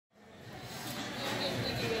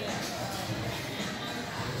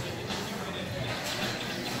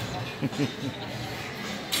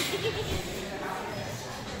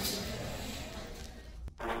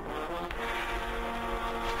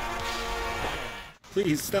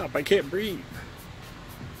Please stop, I can't breathe.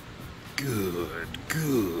 Good,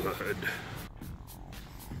 good.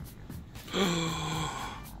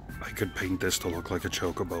 I could paint this to look like a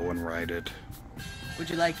chocobo and ride it. Would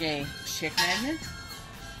you like a chick magnet?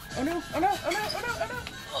 Oh no, oh no, oh no, oh no, oh no!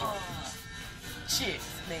 Oh, chicks,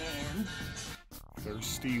 man.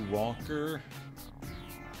 Thirsty Walker?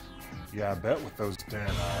 Yeah, I bet with those dead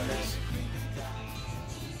eyes.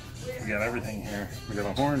 We got everything here. We got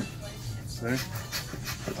a horn. See?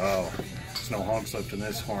 Oh, there's no hogs left in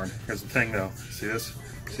this horn. Here's the thing though. See this?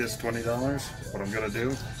 See this $20? What I'm gonna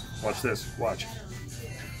do? Watch this. Watch.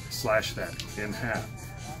 Slash that in half.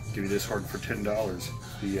 Give you this horn for $10.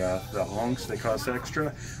 The honks, they cost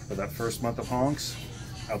extra, but that first month of honks,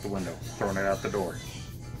 out the window. Throwing it out the door.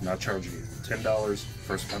 I'm not charging you. $10,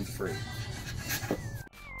 first month free.